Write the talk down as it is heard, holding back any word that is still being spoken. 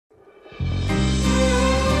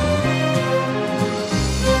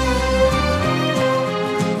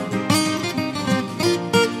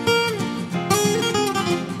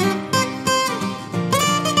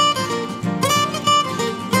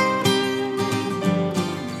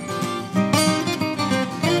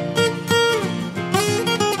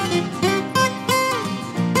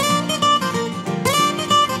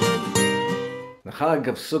Chag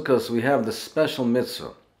of Sukkot, we have the special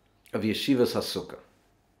mitzvah of Yeshivas HaSukkah,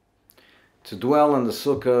 to dwell in the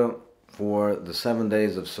Sukkah for the 7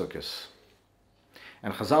 days of Sukkot.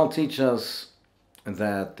 And Chazal teach us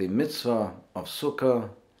that the mitzvah of Sukkah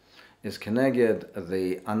is keneged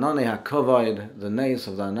the Ananey Kavod, the nays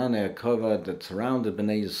of the Ananey Kavod that surrounded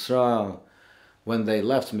Bnei Yisrael when they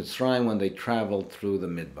left Mitzrayim, when they traveled through the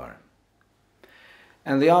Midbar.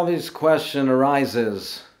 And the obvious question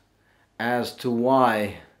arises as to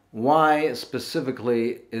why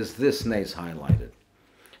specifically is this nays highlighted?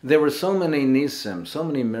 There were so many nisim, so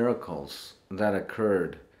many miracles that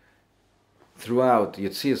occurred throughout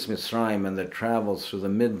Yetzias Mitzrayim and their travels through the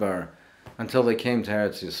Midbar until they came to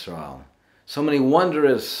Eretz Yisrael. So many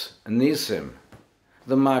wondrous nisim,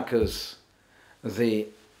 the Makkos, the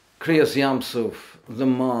Kriyas Yamsuf, the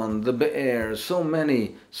Mon, the Be'er, so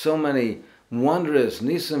many wondrous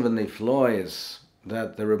nisim and niflois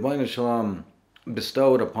that the Ribbono Shel Olam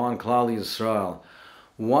bestowed upon Klal Yisrael.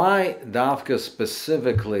 Why dafka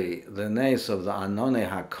specifically the nays of the Ananey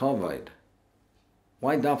HaKavod?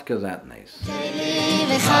 Why dafka that nays?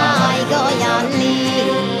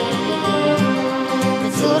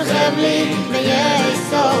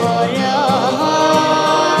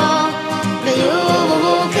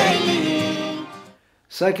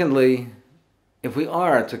 Secondly, if we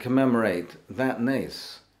are to commemorate that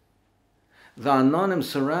nays, the Anonim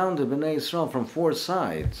surrounded Bnei Yisrael from 4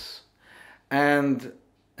 sides, and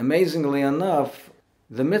amazingly enough,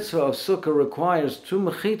 the mitzvah of Sukkah requires 2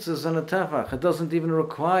 mechitzas and a tefach. It doesn't even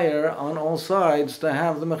require on all sides to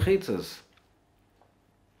have the mechitzas.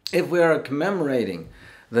 If we are commemorating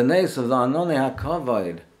the nays of the Ananey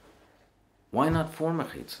HaKavod, why not 4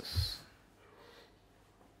 mechitzas?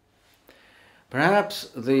 Perhaps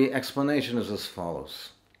the explanation is as follows.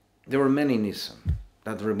 There were many nisim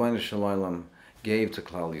that the Ribbono Shel Olam gave to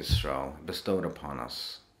Klal Yisrael, bestowed upon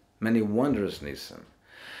us. Many wondrous nisim.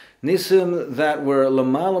 Nisim that were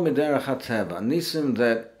l'mala miderech hateva, nisim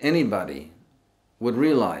that anybody would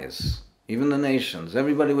realize, even the nations,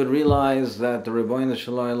 everybody would realize that the Ribbono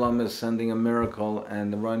Shel Olam is sending a miracle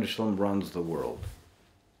and the Ribbono Shel Olam runs the world.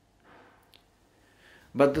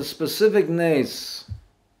 But the specific nays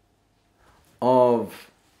of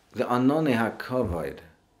the Ananey HaKavod,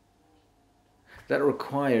 that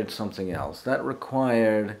required something else. That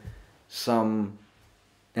required some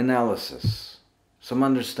analysis, some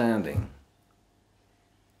understanding,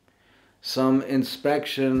 some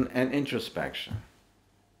inspection and introspection.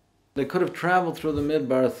 They could have traveled through the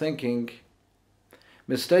Midbar thinking,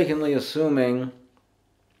 mistakenly assuming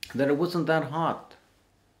that it wasn't that hot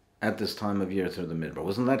at this time of year through the Midbar, it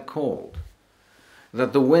wasn't that cold,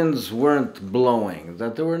 that the winds weren't blowing,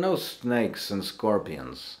 that there were no snakes and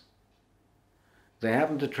scorpions. They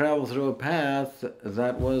happened to travel through a path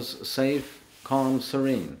that was safe, calm,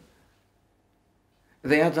 serene.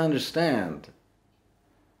 They had to understand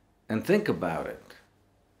and think about it,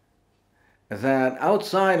 that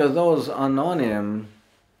outside of those anonim,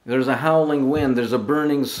 there's a howling wind, there's a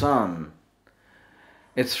burning sun,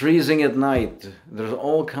 it's freezing at night, there's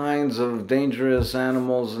all kinds of dangerous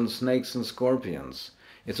animals and snakes and scorpions.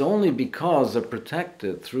 It's only because they're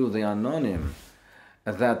protected through the anonim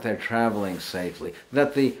that they're traveling safely,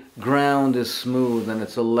 that the ground is smooth and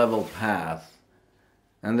it's a level path,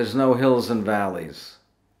 and there's no hills and valleys.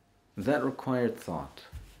 That required thought.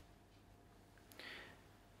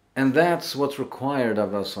 And that's what's required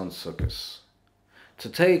of us on Sukkot. To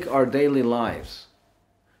take our daily lives,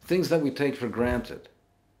 things that we take for granted,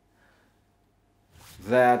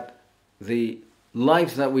 that the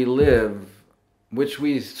life that we live, which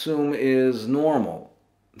we assume is normal,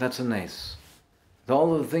 that's a nays.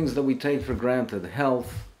 All of the things that we take for granted,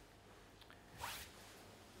 health,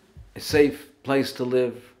 a safe place to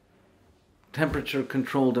live,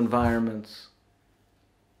 temperature-controlled environments.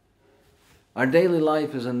 Our daily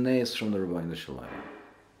life is a nays from the Ribbono Shel Olam.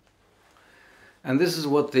 And this is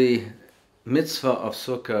what the mitzvah of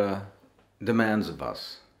Sukkah demands of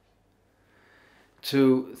us.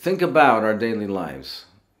 To think about our daily lives.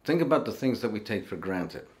 Think about the things that we take for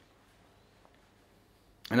granted.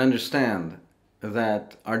 And understand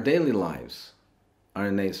that our daily lives are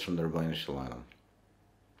a nays from the Ribbono Shel Olam.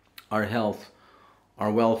 Our health, our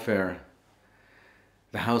welfare,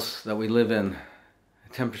 the house that we live in,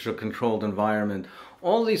 a temperature-controlled environment,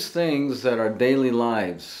 all these things that are daily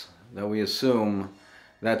lives, that we assume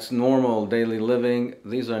that's normal daily living,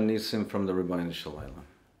 these are nisim from the Ribbono Shel Olam.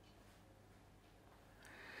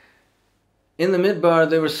 In the Midbar,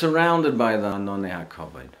 they were surrounded by the Ananey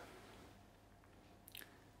HaKavod.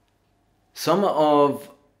 Some of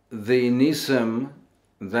the nisim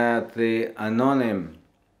that the Anonim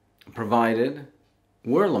provided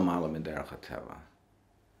were l'mala miderech hateva.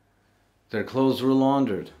 Their clothes were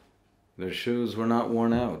laundered. Their shoes were not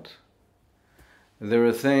worn out. There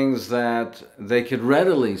were things that they could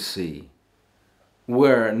readily see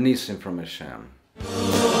were nisim from Hashem.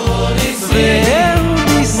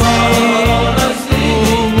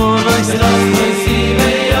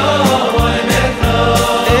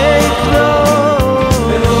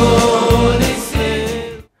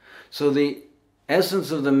 So the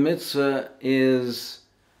essence of the mitzvah is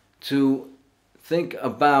to think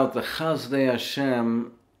about the Chazdei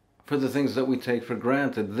Hashem for the things that we take for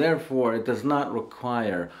granted. Therefore, it does not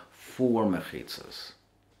require 4 mechitzas.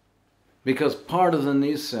 Because part of the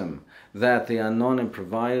nisim that the Anonim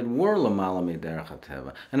provided were l'mala miderech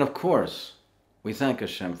hateva. And of course, we thank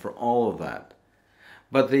Hashem for all of that.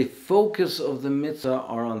 But the focus of the mitzvah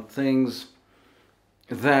are on things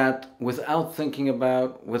that without thinking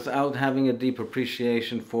about, without having a deep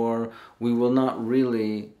appreciation for, we will not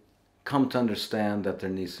really come to understand that they're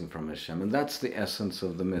nisim from Hashem. And that's the essence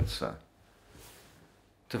of the mitzvah.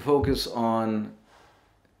 To focus on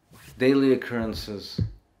daily occurrences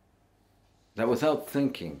that without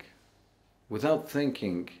thinking,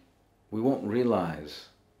 we won't realize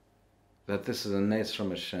that this is a nes from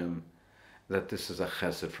Hashem, that this is a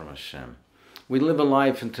chesed from Hashem. We live a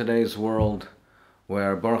life in today's world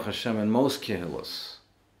where Baruch Hashem in most kehillos,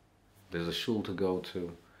 there's a shul to go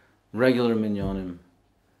to, regular minyanim.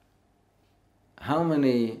 How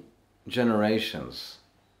many generations,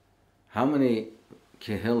 how many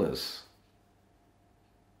kehillos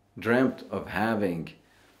dreamt of having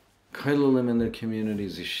chilulim in their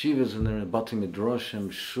communities, yeshivas in their bati midrashim,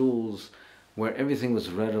 shuls, where everything was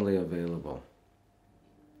readily available.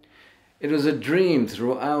 It was a dream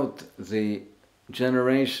throughout the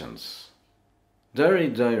generations. Dari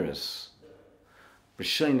Dairis,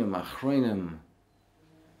 Rishonim, Achronim,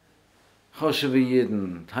 Choshev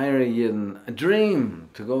Yidden, Tyre Yidden, a dream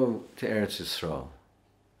to go to Eretz Yisrael.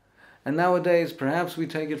 And nowadays, perhaps we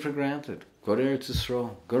take it for granted. Go to Eretz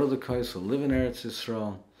Yisrael, go to the Kaisel, live in Eretz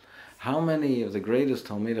Yisrael. How many of the greatest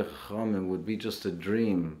Talmidei Chachamim would be just a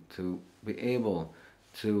dream to be able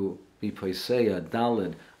to be Poiseya,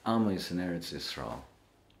 Dalid, Amos in Eretz Yisrael?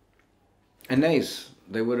 And Nes,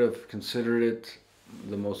 they would have considered it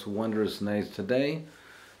the most wondrous Nes today.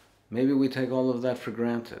 Maybe we take all of that for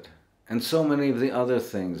granted. And so many of the other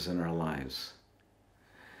things in our lives.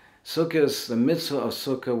 Sukkot, the mitzvah of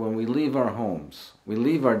Sukkah, when we leave our homes, we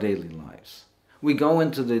leave our daily lives. We go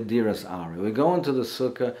into the Diras Ari, we go into the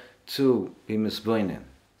Sukkah to be misboinen.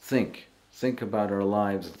 Think about our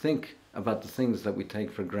lives, think about the things that we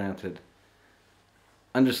take for granted.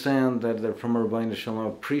 Understand that they're from Rabbeinu Shalom,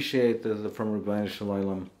 appreciate that they're from Rabbeinu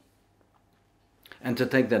Shalom, and to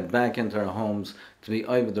take that back into our homes, to be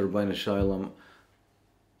Oved Rabbeinu Shalom,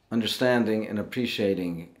 understanding and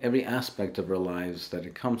appreciating every aspect of our lives that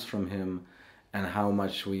it comes from Him and how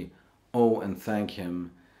much we owe and thank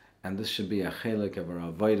Him. And this should be a chelik of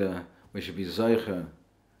our avodah. We should be zoicha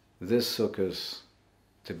this Sukkot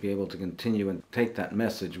to be able to continue and take that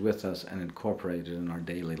message with us and incorporate it in our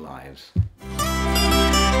daily lives.